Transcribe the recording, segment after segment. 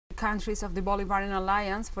countries of the Bolivarian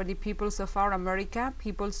Alliance for the Peoples of Our America,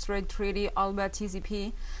 People's Trade Treaty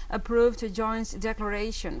ALBA-TCP, approved a joint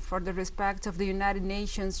declaration for the respect of the United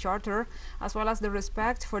Nations Charter, as well as the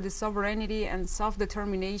respect for the sovereignty and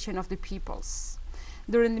self-determination of the peoples.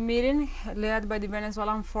 During the meeting, led by the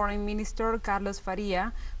Venezuelan Foreign Minister Carlos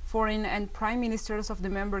Faria, foreign and prime ministers of the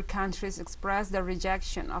member countries expressed their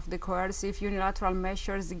rejection of the coercive unilateral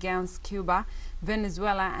measures against Cuba,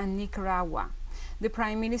 Venezuela, and Nicaragua. The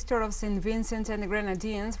Prime Minister of St. Vincent and the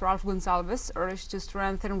Grenadines, Ralph Gonsalves, urged to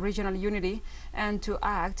strengthen regional unity and to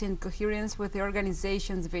act in coherence with the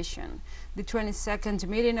organization's vision. The 22nd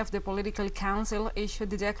meeting of the Political Council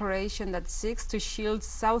issued the declaration that seeks to shield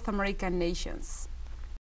South American nations.